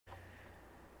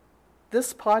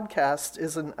This podcast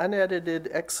is an unedited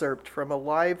excerpt from a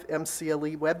live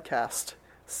MCLE webcast.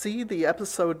 See the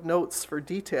episode notes for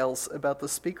details about the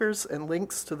speakers and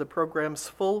links to the program's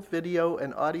full video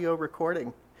and audio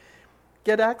recording.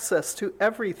 Get access to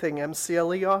everything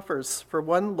MCLE offers for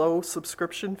one low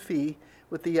subscription fee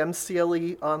with the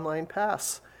MCLE Online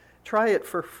Pass. Try it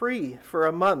for free for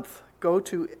a month. Go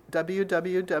to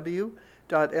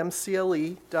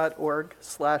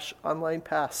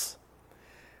www.mcle.org/onlinepass.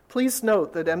 Please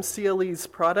note that MCLE's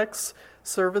products,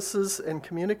 services, and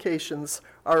communications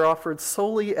are offered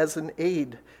solely as an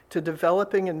aid to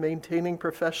developing and maintaining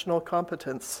professional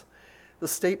competence. The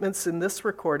statements in this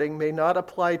recording may not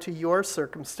apply to your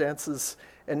circumstances,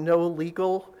 and no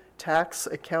legal, tax,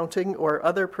 accounting, or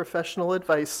other professional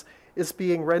advice is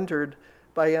being rendered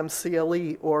by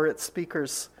MCLE or its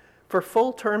speakers. For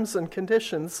full terms and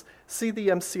conditions, see the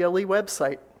MCLE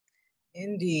website.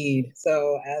 Indeed.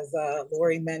 So as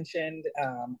Lori mentioned,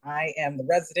 I am the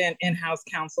resident in-house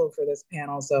counsel for this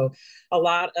panel. So a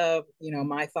lot of,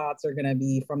 my thoughts are going to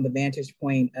be from the vantage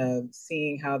point of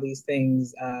seeing how these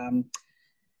things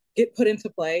get put into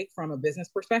play from a business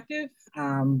perspective,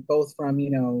 both from,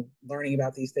 learning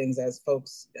about these things as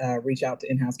folks reach out to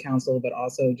in-house counsel, but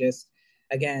also just,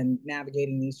 again,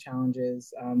 navigating these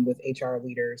challenges with HR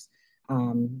leaders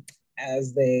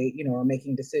as they, are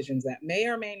making decisions that may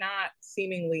or may not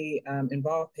seemingly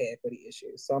involve pay equity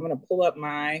issues. So I'm going to pull up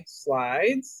my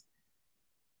slides.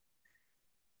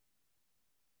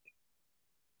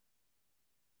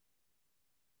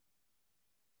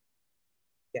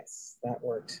 Yes, that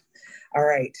worked. All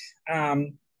right.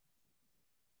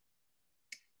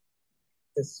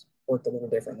 This worked a little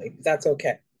differently. That's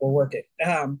okay. We'll work it.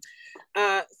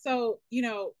 So,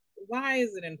 why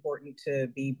is it important to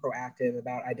be proactive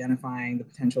about identifying the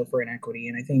potential for inequity?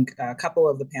 And I think a couple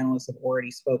of the panelists have already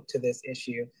spoke to this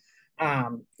issue. I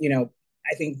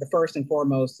think the first and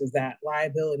foremost is that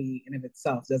liability in of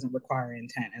itself doesn't require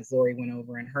intent, as Lori went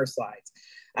over in her slides.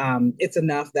 It's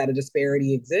enough that a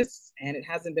disparity exists and it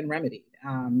hasn't been remedied.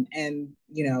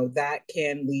 That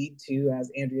can lead to, as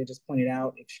Andrea just pointed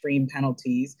out, extreme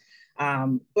penalties,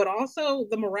 but also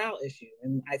the morale issue.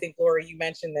 And I think, Lori, you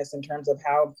mentioned this in terms of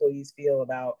how employees feel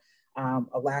about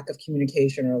a lack of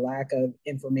communication or a lack of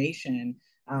information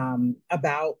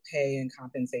about pay and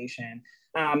compensation.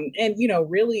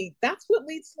 Really, that's what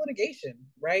leads to litigation,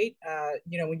 right?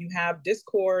 When you have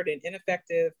discord and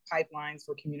ineffective pipelines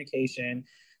for communication,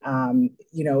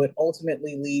 it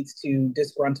ultimately leads to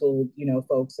disgruntled,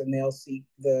 folks, and they'll seek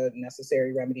the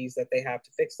necessary remedies that they have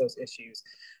to fix those issues.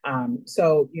 I'll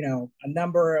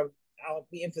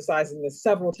be emphasizing this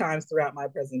several times throughout my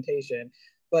presentation,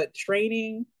 but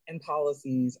training and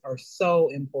policies are so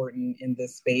important in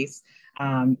this space.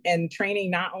 And training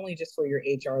not only just for your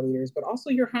HR leaders, but also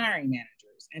your hiring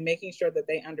managers, and making sure that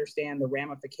they understand the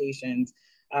ramifications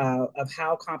of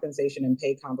how compensation and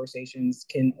pay conversations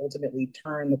can ultimately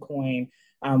turn the coin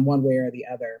one way or the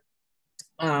other.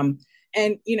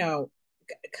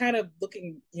 Kind of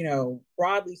looking,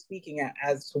 broadly speaking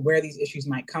as to where these issues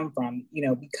might come from,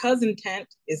 because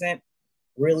intent isn't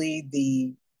really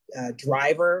the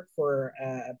driver for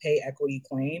a pay equity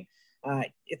claim,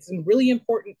 it's really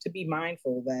important to be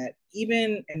mindful that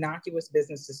even innocuous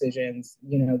business decisions,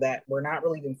 that we're not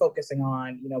really even focusing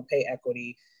on, pay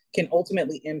equity, can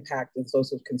ultimately impact the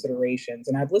social considerations.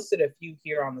 And I've listed a few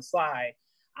here on the slide.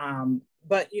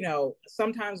 But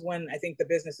sometimes when I think the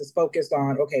business is focused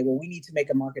on, okay, well, we need to make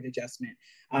a market adjustment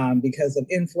because of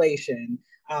inflation,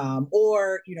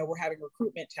 or we're having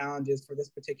recruitment challenges for this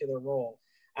particular role.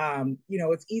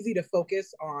 It's easy to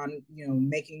focus on,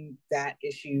 making that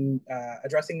issue,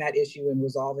 addressing that issue and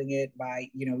resolving it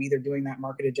by, either doing that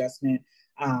market adjustment,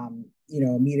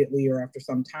 immediately or after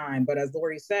some time. But as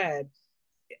Lori said,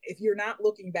 if you're not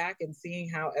looking back and seeing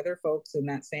how other folks in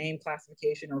that same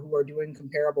classification or who are doing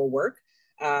comparable work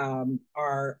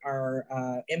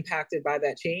are impacted by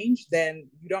that change, then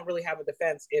you don't really have a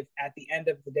defense if at the end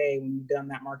of the day, when you've done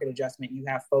that market adjustment, you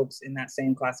have folks in that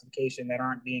same classification that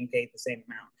aren't being paid the same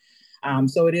amount.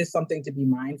 So it is something to be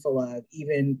mindful of,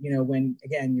 even, when,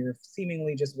 again, you're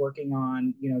seemingly just working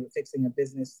on, fixing a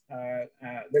business,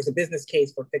 there's a business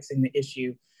case for fixing the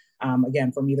issue,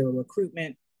 again, from either a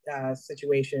recruitment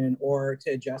situation or to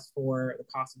adjust for the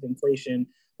cost of inflation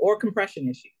or compression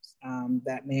issues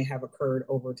that may have occurred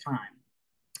over time.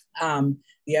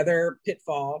 The other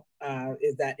pitfall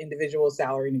is that individual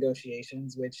salary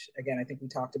negotiations, which, again, I think we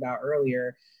talked about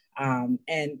earlier.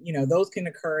 Those can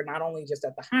occur not only just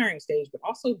at the hiring stage, but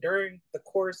also during the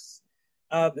course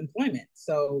of employment.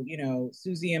 So,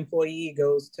 Susie employee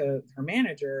goes to her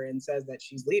manager and says that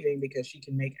she's leaving because she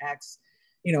can make X,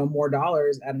 more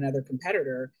dollars at another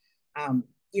competitor.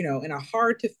 In a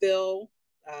hard to fill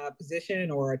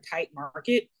position or a tight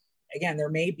market, again, there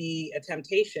may be a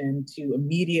temptation to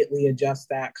immediately adjust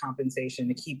that compensation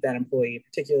to keep that employee,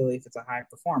 particularly if it's a high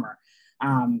performer.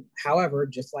 However,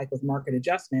 just like with market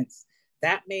adjustments,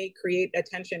 that may create a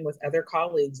tension with other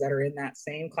colleagues that are in that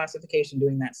same classification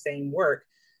doing that same work.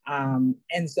 And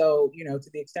so, to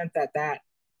the extent that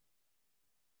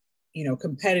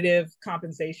competitive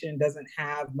compensation doesn't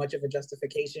have much of a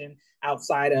justification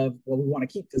outside of, well, we want to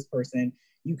keep this person,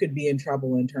 you could be in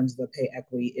trouble in terms of the pay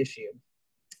equity issue.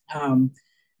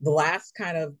 The last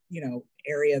kind of,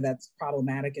 area that's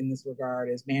problematic in this regard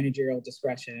is managerial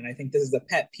discretion. And I think this is a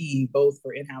pet peeve, both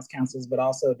for in-house counsels, but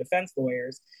also defense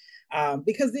lawyers,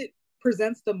 because it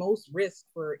presents the most risk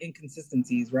for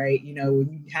inconsistencies, right?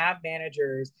 When you have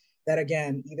managers that,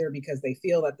 again, either because they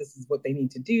feel that this is what they need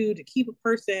to do to keep a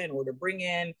person or to bring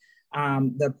in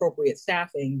the appropriate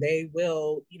staffing, they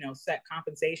will, set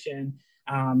compensation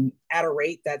at a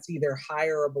rate that's either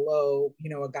higher or below,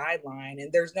 a guideline,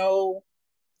 and there's no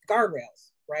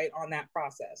guardrails, right, on that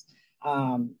process.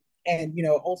 And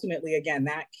ultimately, again,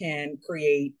 that can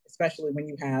create, especially when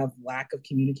you have lack of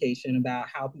communication about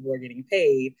how people are getting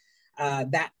paid,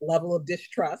 that level of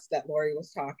distrust that Lori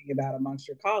was talking about amongst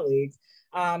your colleagues,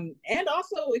 and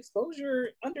also exposure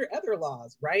under other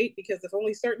laws, right? Because if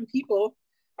only certain people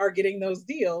are getting those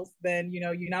deals, then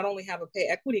you not only have a pay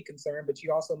equity concern, but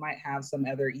you also might have some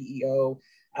other EEO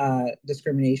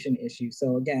discrimination issue.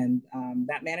 So again,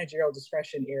 that managerial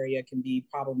discretion area can be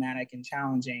problematic and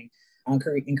challenging, and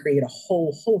create a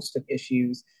whole host of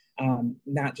issues,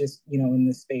 not just in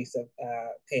the space of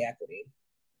pay equity.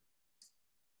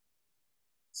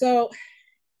 So,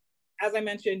 as I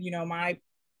mentioned, my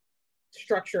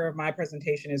structure of my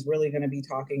presentation is really going to be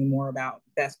talking more about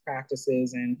best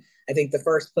practices, and I think the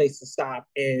first place to stop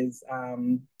is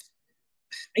I'm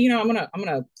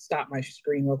gonna stop my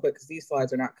screen real quick because these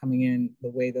slides are not coming in the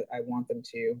way that I want them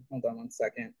to. Hold on one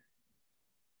second.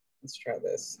 Let's try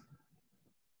this.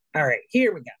 All right,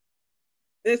 here we go.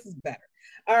 This is better.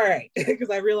 All right, because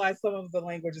I realize some of the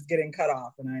language is getting cut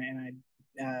off, and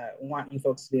I want you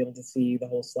folks to be able to see the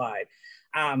whole slide.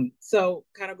 So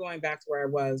kind of going back to where I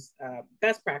was,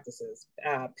 best practices,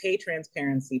 pay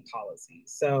transparency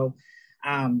policies. So,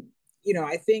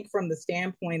 I think from the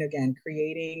standpoint, again,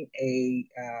 creating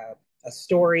a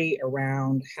story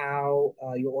around how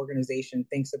your organization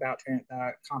thinks about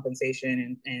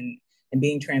compensation and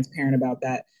being transparent about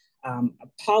that, a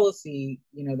policy,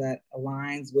 that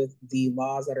aligns with the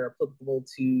laws that are applicable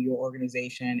to your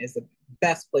organization is the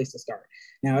best place to start.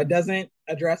 Now, it doesn't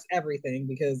address everything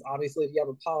because obviously if you have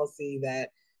a policy that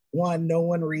no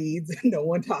one reads, no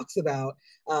one talks about,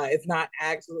 it's not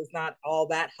all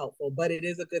that helpful, but it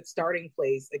is a good starting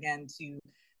place, again, to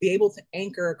be able to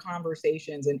anchor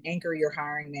conversations and anchor your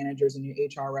hiring managers and your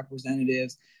HR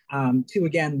representatives to,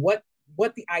 again, what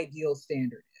the ideal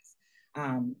standard is.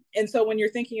 And so when you're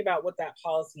thinking about what that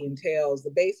policy entails, the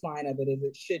baseline of it is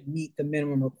it should meet the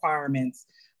minimum requirements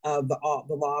of the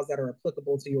laws that are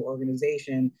applicable to your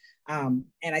organization. And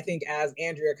I think, as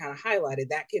Andrea kind of highlighted,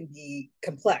 that can be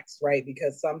complex, right?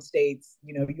 Because some states,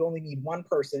 you only need one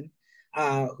person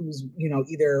who's,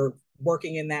 either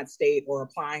working in that state or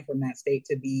applying from that state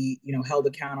to be, held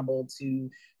accountable to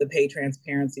the pay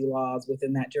transparency laws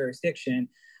within that jurisdiction.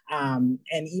 And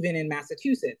even in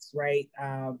Massachusetts, right,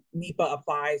 NEPA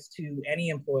applies to any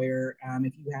employer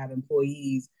if you have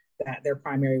employees that their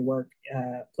primary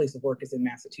place of work is in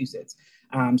Massachusetts.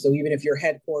 So even if you're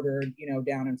headquartered,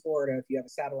 down in Florida, if you have a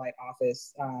satellite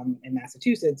office in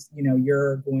Massachusetts,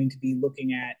 you're going to be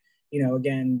looking at,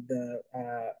 again, the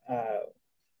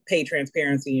pay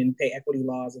transparency and pay equity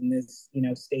laws in this,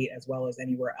 state as well as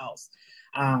anywhere else.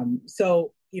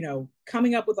 So,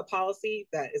 coming up with a policy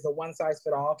that is a one size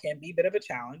fit all can be a bit of a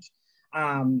challenge,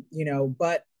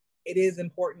 but it is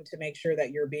important to make sure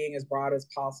that you're being as broad as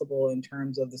possible in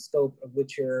terms of the scope of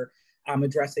which you're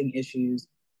addressing issues.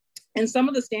 And some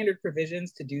of the standard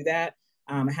provisions to do that,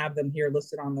 I have them here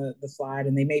listed on the slide,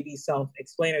 and they may be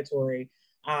self-explanatory,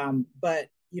 but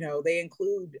they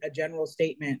include a general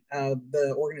statement of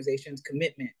the organization's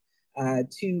commitment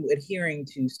to adhering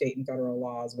to state and federal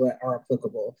laws that are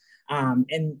applicable.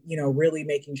 And, really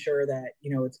making sure that,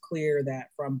 it's clear that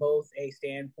from both a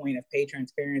standpoint of pay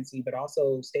transparency, but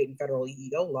also state and federal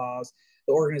EEO laws,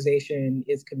 the organization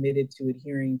is committed to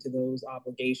adhering to those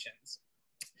obligations.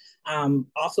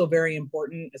 Also very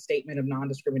important, a statement of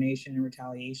non-discrimination and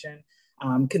retaliation.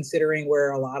 Considering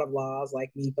where a lot of laws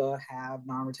like NEPA have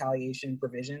non-retaliation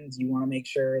provisions, you want to make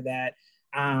sure that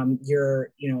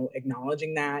you're,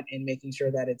 acknowledging that and making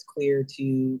sure that it's clear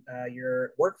to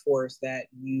your workforce that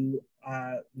do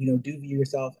view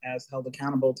yourself as held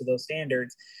accountable to those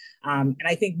standards. And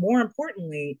I think more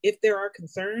importantly, if there are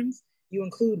concerns, you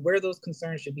include where those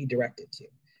concerns should be directed to,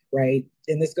 right?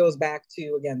 And this goes back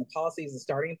to, again, the policy is the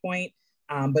starting point,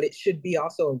 but it should be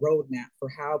also a roadmap for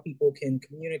how people can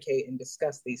communicate and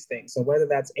discuss these things. So whether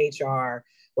that's HR,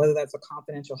 whether that's a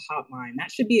confidential hotline,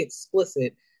 that should be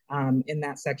explicit in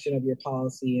that section of your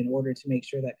policy in order to make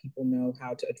sure that people know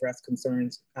how to address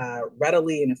concerns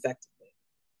readily and effectively.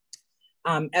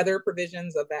 Other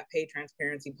provisions of that pay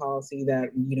transparency policy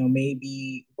that may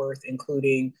be worth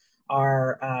including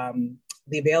are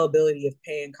the availability of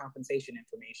pay and compensation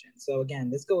information. So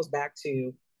again, this goes back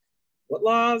to what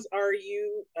laws are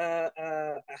you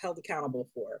held accountable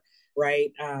for,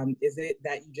 right? Is it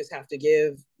that you just have to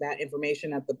give that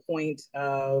information at the point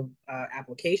of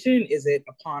application? Is it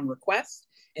upon request?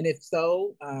 And if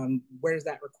so, where does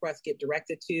that request get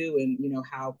directed to? And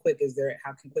how quick is there?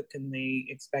 How quick can they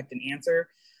expect an answer?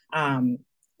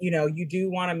 You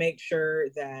do want to make sure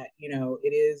that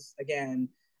it is again.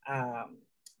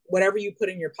 Whatever you put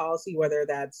in your policy, whether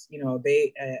that's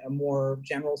a more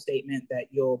general statement that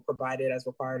you'll provide it as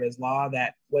required as law,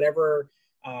 that whatever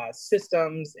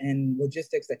systems and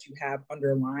logistics that you have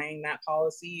underlying that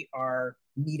policy are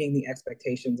meeting the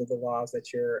expectations of the laws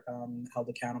that you're held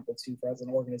accountable to for as an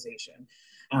organization.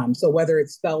 So whether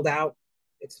it's spelled out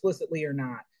explicitly or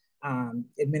not,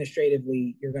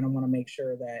 administratively, you're going to want to make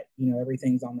sure that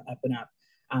everything's on the up and up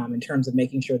in terms of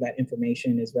making sure that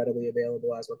information is readily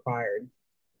available as required.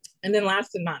 And then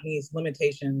last and not least,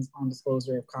 limitations on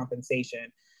disclosure of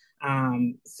compensation.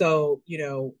 So,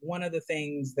 one of the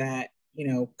things that,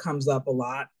 comes up a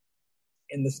lot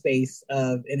in the space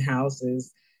of in-house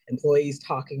is employees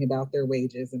talking about their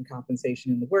wages and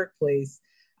compensation in the workplace.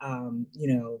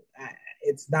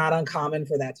 It's not uncommon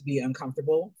for that to be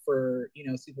uncomfortable for,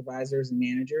 supervisors and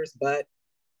managers, but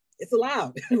it's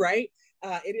allowed, right?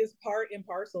 It is part and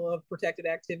parcel of protected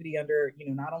activity under,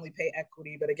 not only pay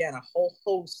equity, but again, a whole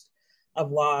host of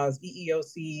laws,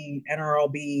 EEOC,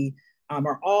 NRLB,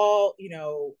 are all,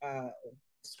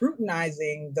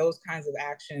 scrutinizing those kinds of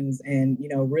actions and,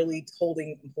 really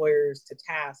holding employers to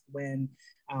task when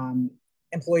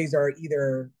employees are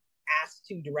either asked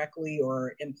to directly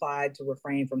or implied to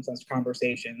refrain from such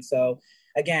conversations. So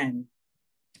again,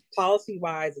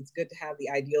 policy-wise, it's good to have the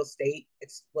ideal state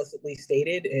explicitly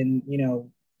stated. And,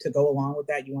 to go along with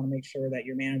that, you want to make sure that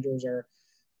your managers are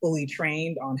fully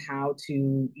trained on how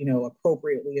to,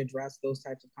 appropriately address those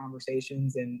types of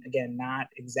conversations and, again, not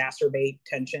exacerbate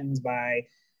tensions by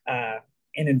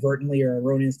inadvertently or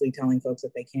erroneously telling folks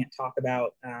that they can't talk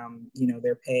about,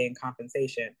 their pay and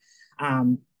compensation.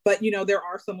 But, there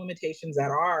are some limitations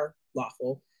that are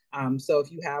lawful. So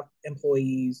if you have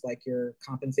employees like your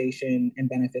compensation and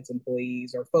benefits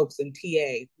employees or folks in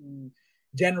TA who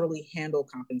generally handle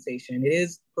compensation, it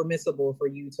is permissible for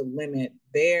you to limit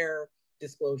their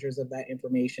disclosures of that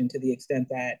information to the extent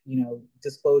that,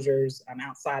 disclosures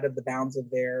outside of the bounds of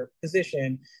their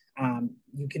position,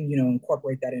 you can,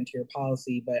 incorporate that into your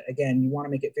policy. But again, you want to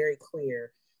make it very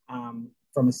clear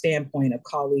from a standpoint of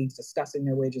colleagues discussing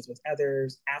their wages with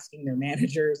others, asking their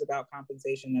managers about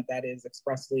compensation, that is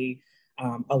expressly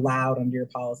allowed under your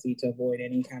policy to avoid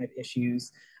any kind of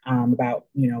issues about,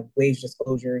 wage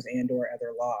disclosures and or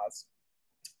other laws.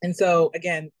 And so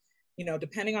again,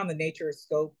 depending on the nature or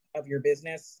scope of your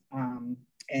business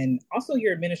and also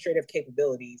your administrative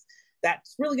capabilities,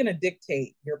 that's really going to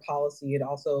dictate your policy and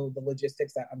also the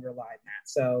logistics that underlie that.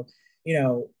 So,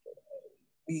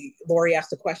 Lori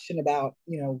asked a question about,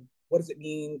 what does it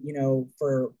mean,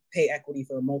 for pay equity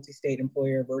for a multi-state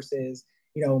employer versus,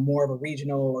 more of a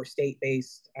regional or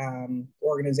state-based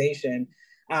organization.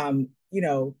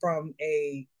 From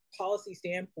a policy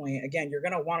standpoint, again, you're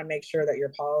going to want to make sure that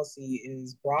your policy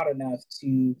is broad enough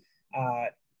to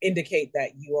indicate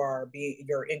that you're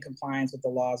in compliance with the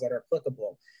laws that are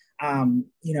applicable.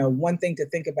 One thing to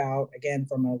think about, again,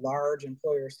 from a large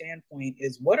employer standpoint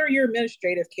is what are your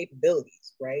administrative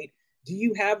capabilities, right? Do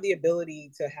you have the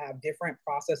ability to have different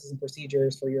processes and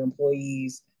procedures for your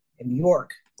employees in New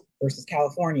York versus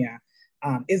California?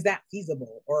 Is that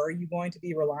feasible? Or are you going to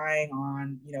be relying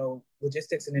on,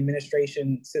 logistics and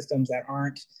administration systems that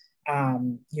aren't,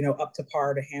 up to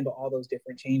par to handle all those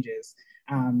different changes?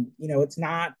 It's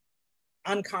not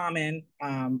uncommon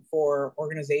for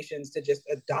organizations to just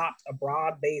adopt a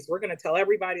broad base. We're going to tell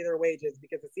everybody their wages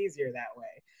because it's easier that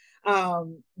way.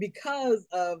 because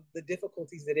of the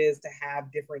difficulties it is to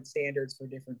have different standards for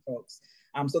different folks.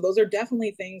 So those are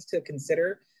definitely things to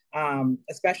consider,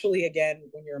 especially again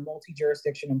when you're a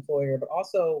multi-jurisdiction employer, but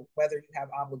also whether you have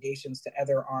obligations to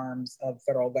other arms of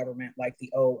federal government like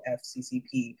the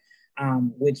OFCCP,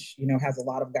 which has a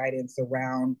lot of guidance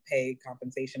around pay,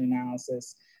 compensation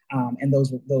analysis, and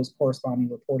those corresponding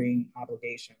reporting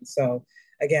obligations. So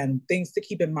again, things to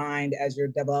keep in mind as you're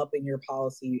developing your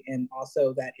policy, and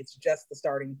also that it's just the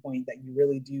starting point, that you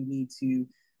really do need to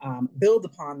build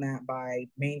upon that by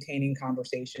maintaining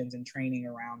conversations and training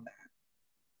around that.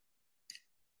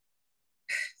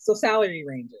 So salary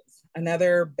ranges,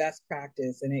 another best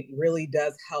practice, and it really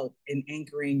does help in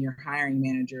anchoring your hiring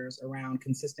managers around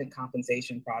consistent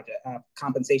compensation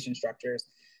structures,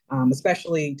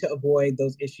 especially to avoid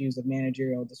those issues of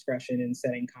managerial discretion in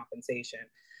setting compensation.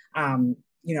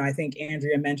 I think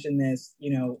Andrea mentioned this,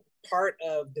 part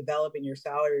of developing your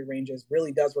salary ranges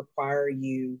really does require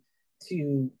you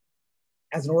to,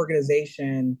 as an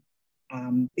organization,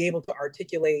 be able to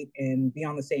articulate and be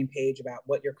on the same page about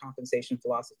what your compensation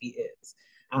philosophy is,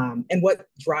 and what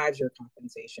drives your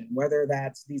compensation, whether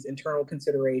that's these internal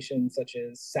considerations such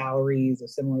as salaries of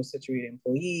similar situated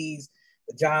employees,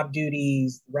 the job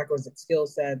duties, requisite skill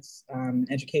sets,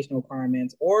 educational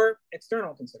requirements, or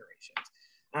external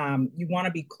considerations. You want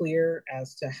to be clear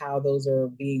as to how those are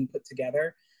being put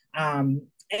together.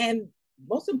 And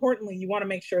most importantly, you want to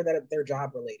make sure that they're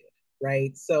job related,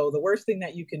 right? So the worst thing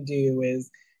that you can do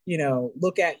is,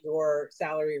 look at your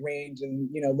salary range and,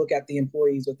 look at the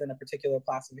employees within a particular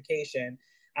classification,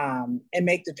 and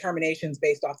make determinations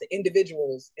based off the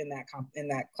individuals in that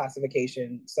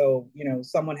classification. So,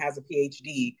 someone has a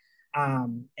PhD,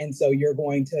 and so you're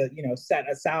going to, set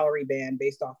a salary band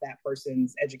based off that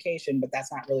person's education, but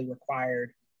that's not really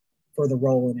required for the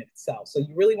role in itself. So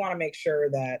you really want to make sure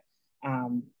that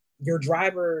your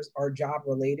drivers are job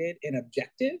related and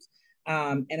objective,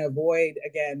 and avoid,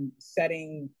 again,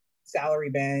 setting salary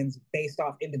bands based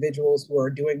off individuals who are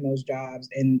doing those jobs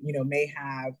and, may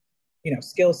have,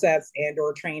 skill sets and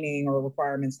or training or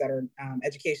requirements that are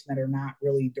education that are not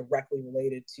really directly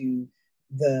related to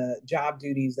the job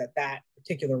duties that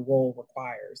particular role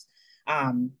requires.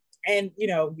 And,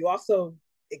 you also,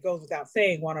 it goes without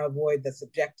saying, want to avoid the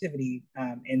subjectivity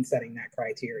in setting that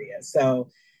criteria. So,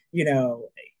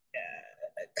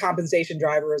 compensation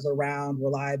drivers around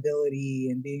reliability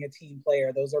and being a team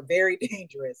player, those are very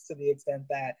dangerous to the extent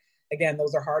that, again,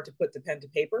 those are hard to put to pen to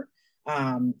paper,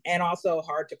 and also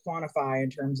hard to quantify in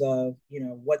terms of,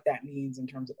 what that means in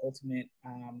terms of ultimate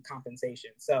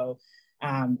compensation. So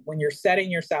when you're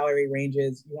setting your salary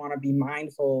ranges, you want to be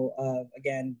mindful of,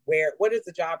 again, what does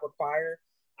the job require,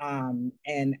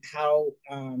 and how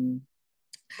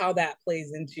that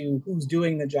plays into who's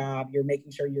doing the job. You're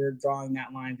making sure you're drawing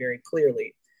that line very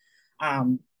clearly.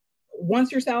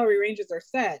 Once your salary ranges are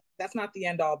set, that's not the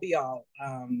end all be all.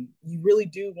 You really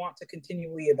do want to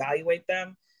continually evaluate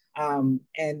them.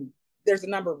 And there's a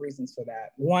number of reasons for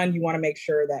that. One, you want to make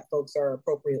sure that folks are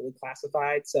appropriately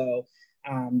classified. So,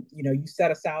 you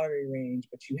set a salary range,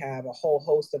 but you have a whole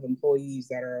host of employees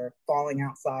that are falling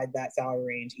outside that salary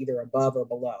range, either above or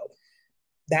below.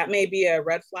 That may be a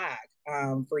red flag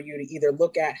for you to either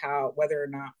look at whether or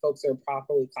not folks are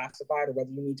properly classified, or whether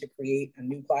you need to create a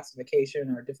new classification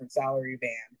or a different salary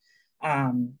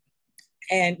band,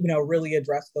 and really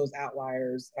address those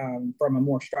outliers from a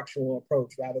more structural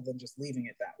approach rather than just leaving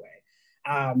it that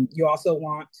way. You also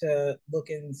want to look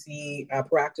and see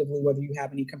proactively whether you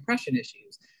have any compression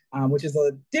issues, which is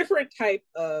a different type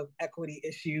of equity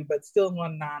issue, but still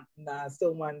one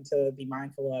to be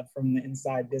mindful of from the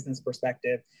inside business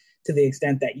perspective, to the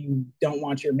extent that you don't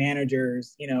want your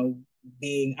managers,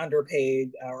 being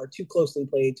underpaid or too closely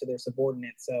paid to their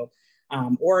subordinates. So,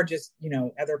 or just,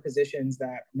 other positions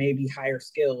that may be higher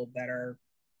skilled that are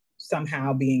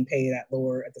somehow being paid at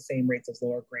the same rates as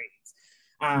lower grades.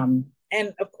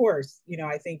 And of course,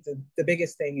 I think the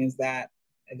biggest thing is that,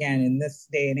 again, in this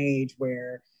day and age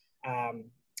where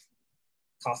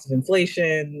cost of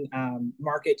inflation,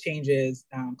 market changes,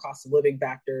 cost of living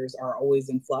factors are always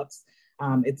in flux,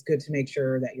 it's good to make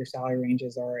sure that your salary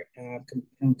ranges are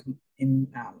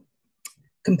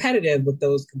competitive with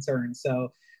those concerns.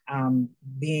 So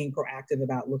being proactive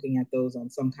about looking at those on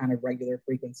some kind of regular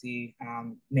frequency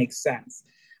makes sense.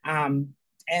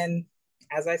 And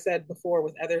as I said before,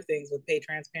 with other things, with pay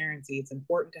transparency, it's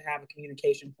important to have a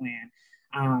communication plan,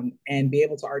 and be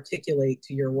able to articulate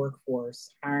to your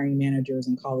workforce, hiring managers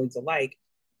and colleagues alike,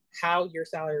 how your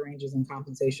salary ranges and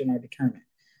compensation are determined.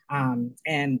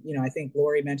 And, I think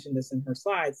Lori mentioned this in her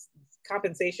slides.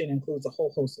 Compensation includes a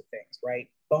whole host of things, right?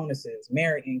 bonuses,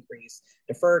 merit increase,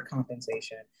 deferred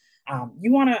compensation.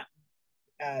 You want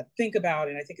to think about,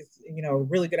 and I think it's a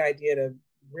really good idea to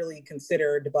really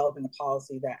consider developing a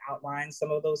policy that outlines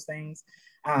some of those things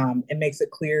and makes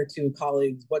it clear to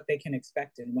colleagues what they can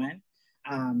expect and when,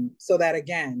 so that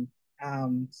again,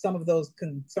 some of those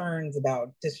concerns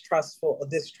about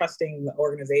distrusting the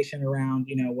organization around,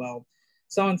 well,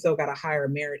 so and so got a higher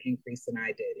merit increase than I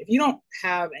did. If you don't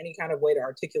have any kind of way to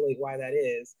articulate why that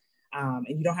is, and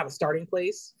you don't have a starting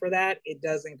place for that, it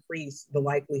does increase the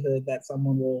likelihood that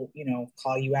someone will,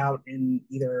 call you out in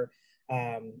either,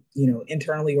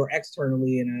 internally or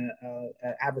externally in a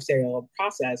adversarial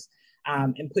process,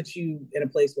 and put you in a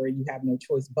place where you have no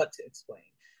choice but to explain.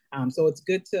 So it's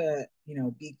good to,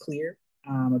 be clear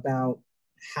about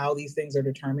how these things are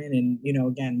determined, and,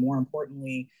 again, more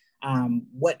importantly,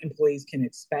 what employees can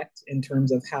expect in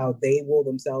terms of how they will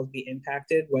themselves be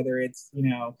impacted, whether it's,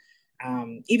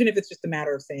 even if it's just a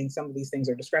matter of saying some of these things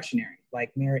are discretionary,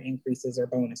 like merit increases or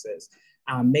bonuses.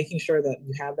 Making sure that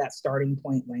you have that starting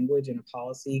point language in a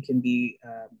policy can be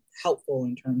helpful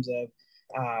in terms of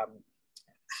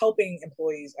helping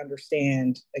employees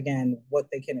understand, again, what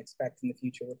they can expect in the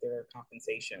future with their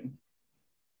compensation.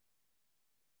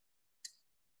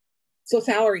 So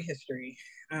salary history,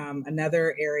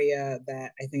 another area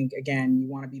that I think, again, you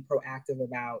want to be proactive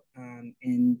about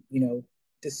in,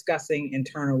 discussing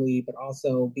internally, but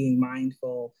also being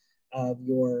mindful of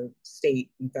your state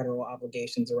and federal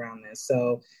obligations around this.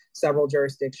 So several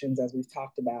jurisdictions, as we've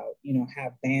talked about,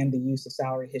 have banned the use of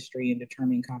salary history in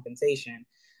determining compensation.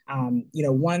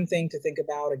 One thing to think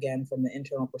about, again, from the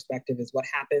internal perspective, is what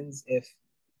happens if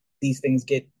these things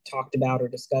get talked about or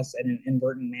discussed in an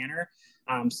inadvertent manner.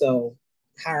 So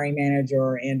hiring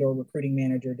manager and/or recruiting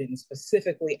manager didn't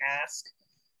specifically ask,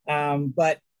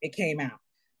 but it came out.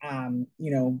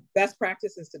 Best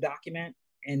practice is to document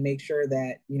and make sure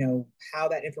that, how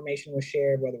that information was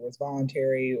shared, whether it was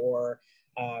voluntary or,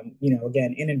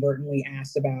 again, inadvertently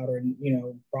asked about or,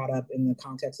 brought up in the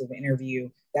context of the interview,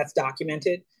 that's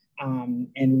documented.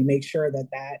 And we make sure that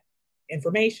that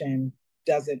information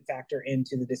doesn't factor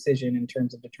into the decision in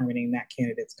terms of determining that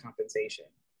candidate's compensation.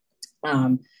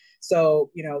 So,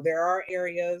 there are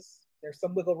areas, there's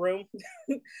some wiggle room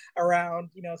around,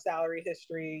 salary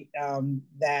history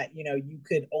that, you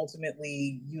could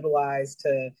ultimately utilize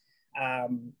to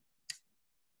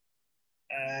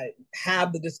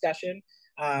have the discussion,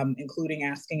 including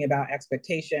asking about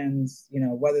expectations,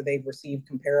 whether they've received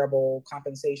comparable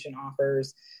compensation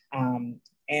offers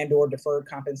and or deferred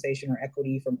compensation or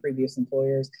equity from previous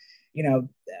employers.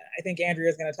 I think Andrea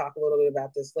is going to talk a little bit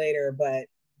about this later, but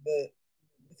the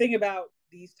thing about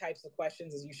these types of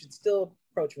questions is you should still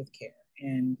approach with care.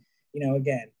 And,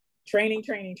 again, training.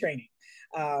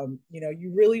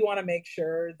 You really want to make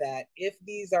sure that if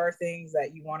these are things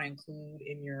that you want to include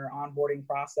in your onboarding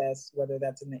process, whether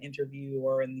that's in the interview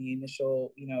or in the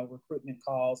initial, recruitment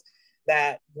calls,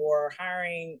 that your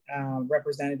hiring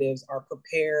representatives are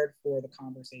prepared for the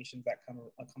conversations that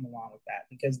come along with that.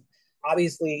 Because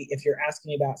obviously, if you're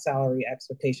asking about salary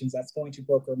expectations, that's going to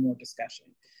broker more discussion.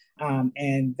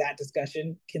 And that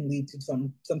discussion can lead to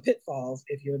some pitfalls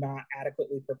if you're not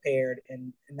adequately prepared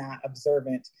and not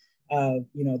observant of,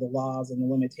 the laws and the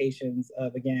limitations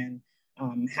of, again,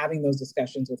 having those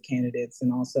discussions with candidates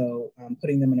and also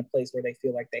putting them in a place where they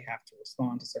feel like they have to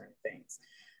respond to certain things.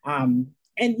 And,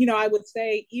 I would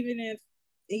say even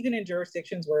in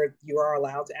jurisdictions where you are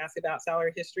allowed to ask about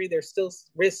salary history, there's still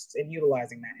risks in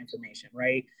utilizing that information,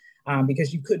 right?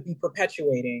 Because you could be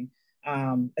perpetuating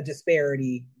a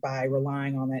disparity by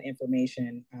relying on that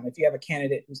information. If you have a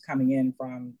candidate who's coming in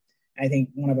from, I think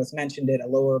one of us mentioned it, a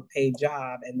lower paid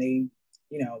job, and they,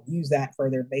 use that for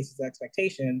their basis of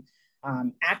expectation,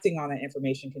 acting on that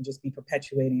information can just be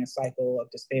perpetuating a cycle of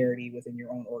disparity within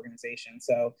your own organization.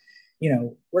 So,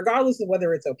 regardless of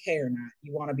whether it's okay or not,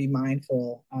 you want to be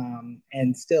mindful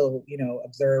and still,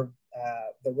 observe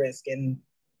the risk and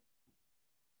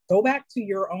go back to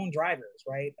your own drivers,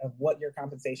 right, of what your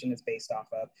compensation is based off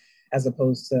of, as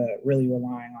opposed to really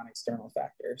relying on external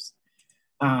factors.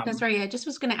 That's right. I just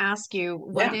was going to ask you,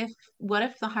 what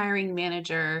if the hiring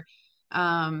manager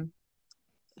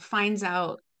finds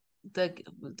out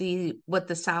what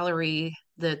the salary,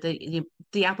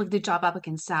 the job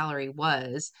applicant's salary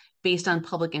was based on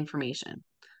public information?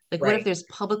 Like, what if there's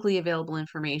publicly available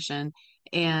information,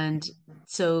 and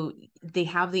so they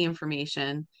have the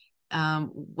information?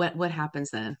 What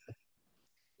happens then?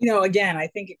 Again, I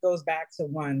think it goes back to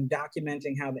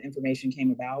documenting how the information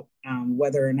came about,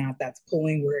 whether or not that's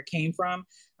pulling where it came from.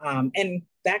 And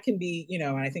that can be,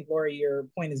 and I think, Lori, your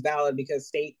point is valid because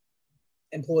state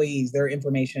employees, their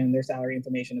information, their salary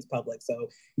information is public. So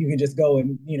you can just go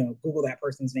and, Google that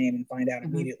person's name and find out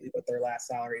immediately what their last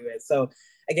salary is. So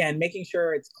again, making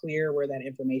sure it's clear where that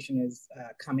information is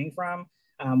coming from,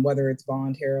 whether it's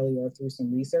voluntarily or through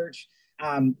some research.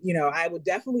 I would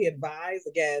definitely advise,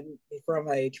 again, from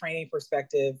a training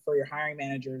perspective for your hiring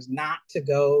managers, not to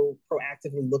go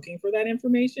proactively looking for that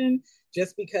information,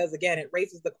 just because, again, it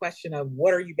raises the question of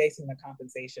what are you basing the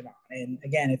compensation on? And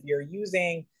again, if you're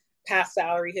using past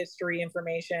salary history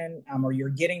information, or you're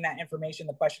getting that information,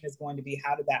 the question is going to be,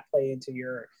 how did that play into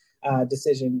your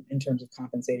decision in terms of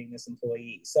compensating this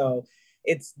employee? So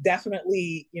it's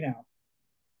definitely,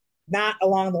 not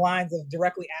along the lines of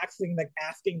directly asking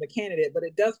the candidate, but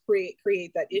it does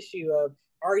create that issue of,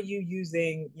 are you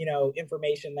using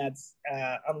information that's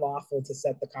unlawful to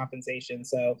set the compensation?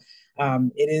 So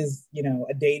it is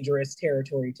a dangerous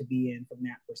territory to be in from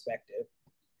that perspective.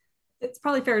 It's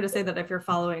probably fair to say that if you're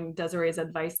following Desiree's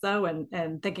advice, though,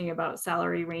 and thinking about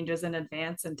salary ranges in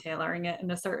advance and tailoring it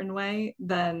in a certain way,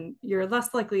 then you're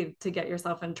less likely to get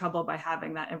yourself in trouble by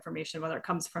having that information, whether it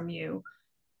comes from you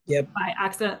by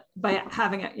accident, by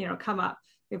having it, come up,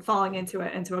 falling into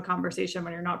a conversation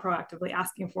when you're not proactively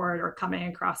asking for it or coming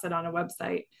across it on a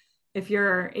website. If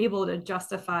you're able to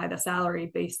justify the salary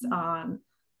based on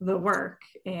the work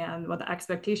and what the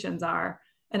expectations are,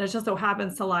 and it just so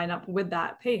happens to line up with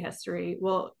that pay history,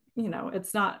 well,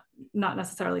 it's not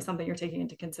necessarily something you're taking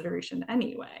into consideration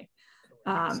anyway.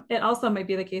 It also might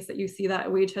be the case that you see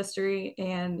that wage history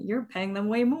and you're paying them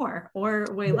way more or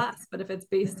way less, but if it's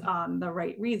based on the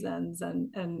right reasons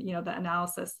and the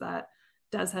analysis that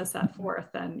Des has set forth,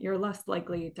 then you're less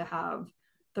likely to have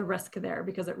the risk there,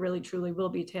 because it really truly will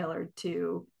be tailored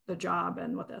to the job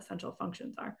and what the essential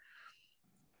functions are.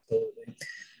 Absolutely.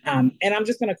 And I'm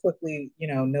just going to quickly,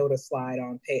 note a slide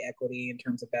on pay equity in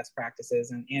terms of best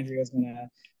practices. And Andrea is going to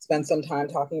spend some time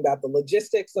talking about the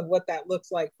logistics of what that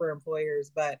looks like for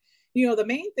employers. But, the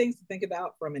main things to think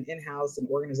about from an in-house and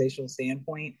organizational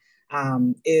standpoint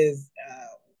is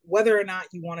whether or not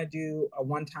you want to do a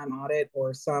one-time audit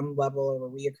or some level of a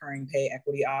reoccurring pay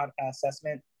equity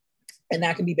assessment. And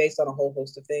that can be based on a whole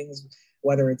host of things,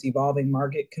 whether it's evolving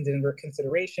market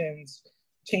considerations,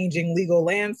 changing legal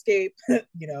landscape.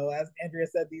 As Andrea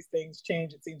said, these things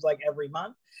change, it seems like, every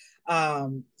month.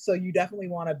 So you definitely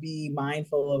want to be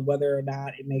mindful of whether or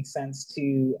not it makes sense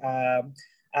to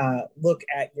look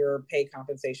at your pay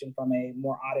compensation from a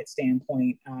more audit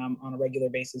standpoint on a regular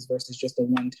basis versus just a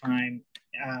one-time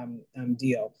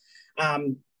deal.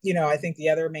 I think the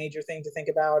other major thing to think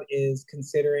about is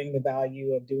considering the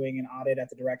value of doing an audit at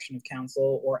the direction of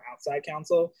counsel or outside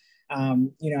counsel.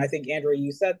 I think, Andrea,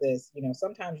 you said this,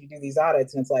 sometimes you do these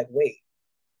audits and it's like, wait,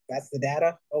 that's the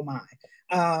data? Oh my.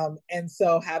 And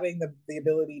so having the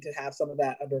ability to have some of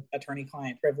that under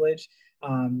attorney-client privilege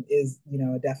is,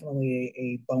 definitely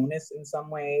a bonus in some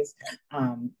ways.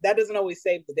 That doesn't always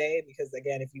save the day, because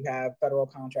again, if you have federal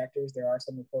contractors, there are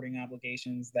some reporting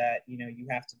obligations that, you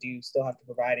have to still have to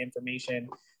provide information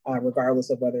regardless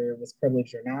of whether it was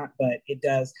privileged or not. But it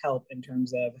does help in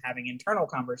terms of having internal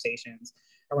conversations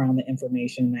around the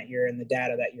information that you're in, the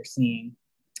data that you're seeing.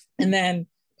 And then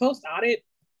post-audit,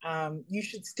 you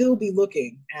should still be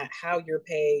looking at how your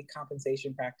pay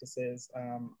compensation practices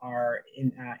are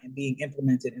being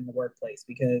implemented in the workplace,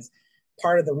 because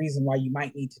part of the reason why you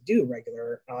might need to do a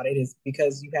regular audit is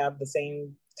because you have the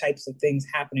same types of things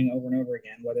happening over and over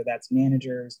again, whether that's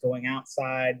managers going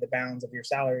outside the bounds of your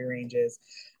salary ranges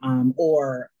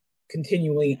or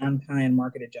continually unplanned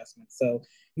market adjustments. So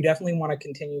you definitely want to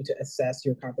continue to assess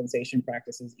your compensation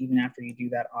practices even after you do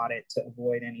that audit to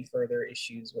avoid any further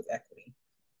issues with equity.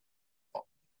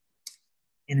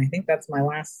 And I think that's my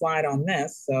last slide on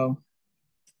this. So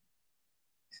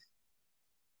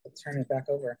let's turn it back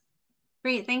over.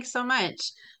 Great, thanks so much.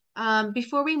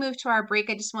 Before we move to our break,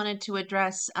 I just wanted to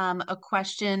address a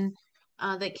question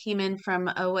that came in from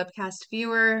a webcast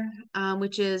viewer,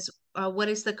 which is, what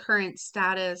is the current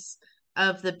status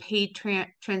of the pay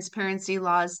transparency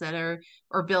laws that are,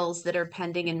 or bills that are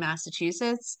pending in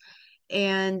Massachusetts?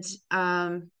 And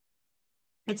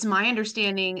it's my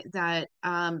understanding that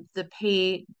the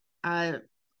pay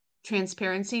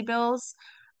transparency bills,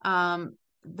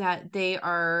 that they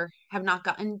have not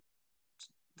gotten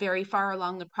very far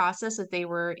along the process, that they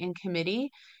were in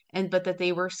committee, but that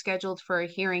they were scheduled for a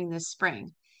hearing this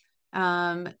spring.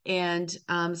 And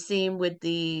same with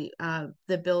the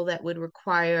bill that would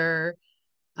require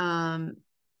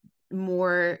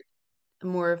more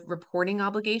reporting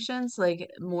obligations, like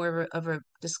more of a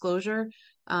disclosure.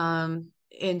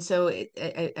 And so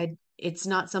it's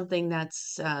not something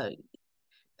that's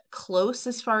close,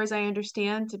 as far as I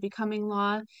understand, to becoming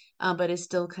law, but is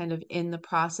still kind of in the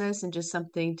process, and just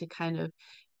something to kind of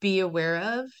be aware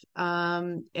of.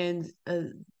 And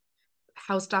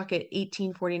House docket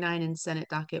 1849 and Senate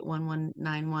docket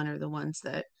 1191 are the ones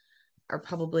that are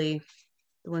probably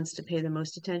the ones to pay the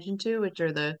most attention to, which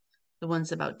are the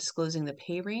ones about disclosing the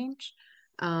pay range.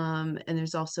 And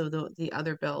there's also the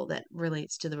other bill that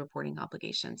relates to the reporting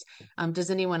obligations. Does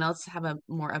anyone else have a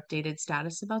more updated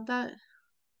status about that?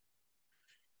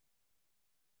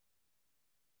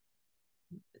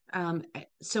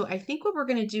 So I think what we're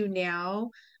going to do now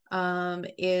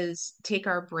is take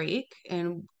our break,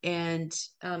 and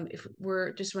if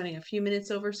we're just running a few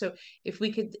minutes over, so if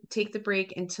we could take the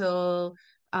break until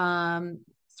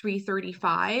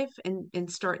 3:35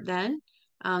 and start then,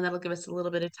 that'll give us a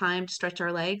little bit of time to stretch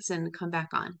our legs and come back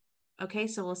on. Okay,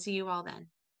 so we'll see you all then.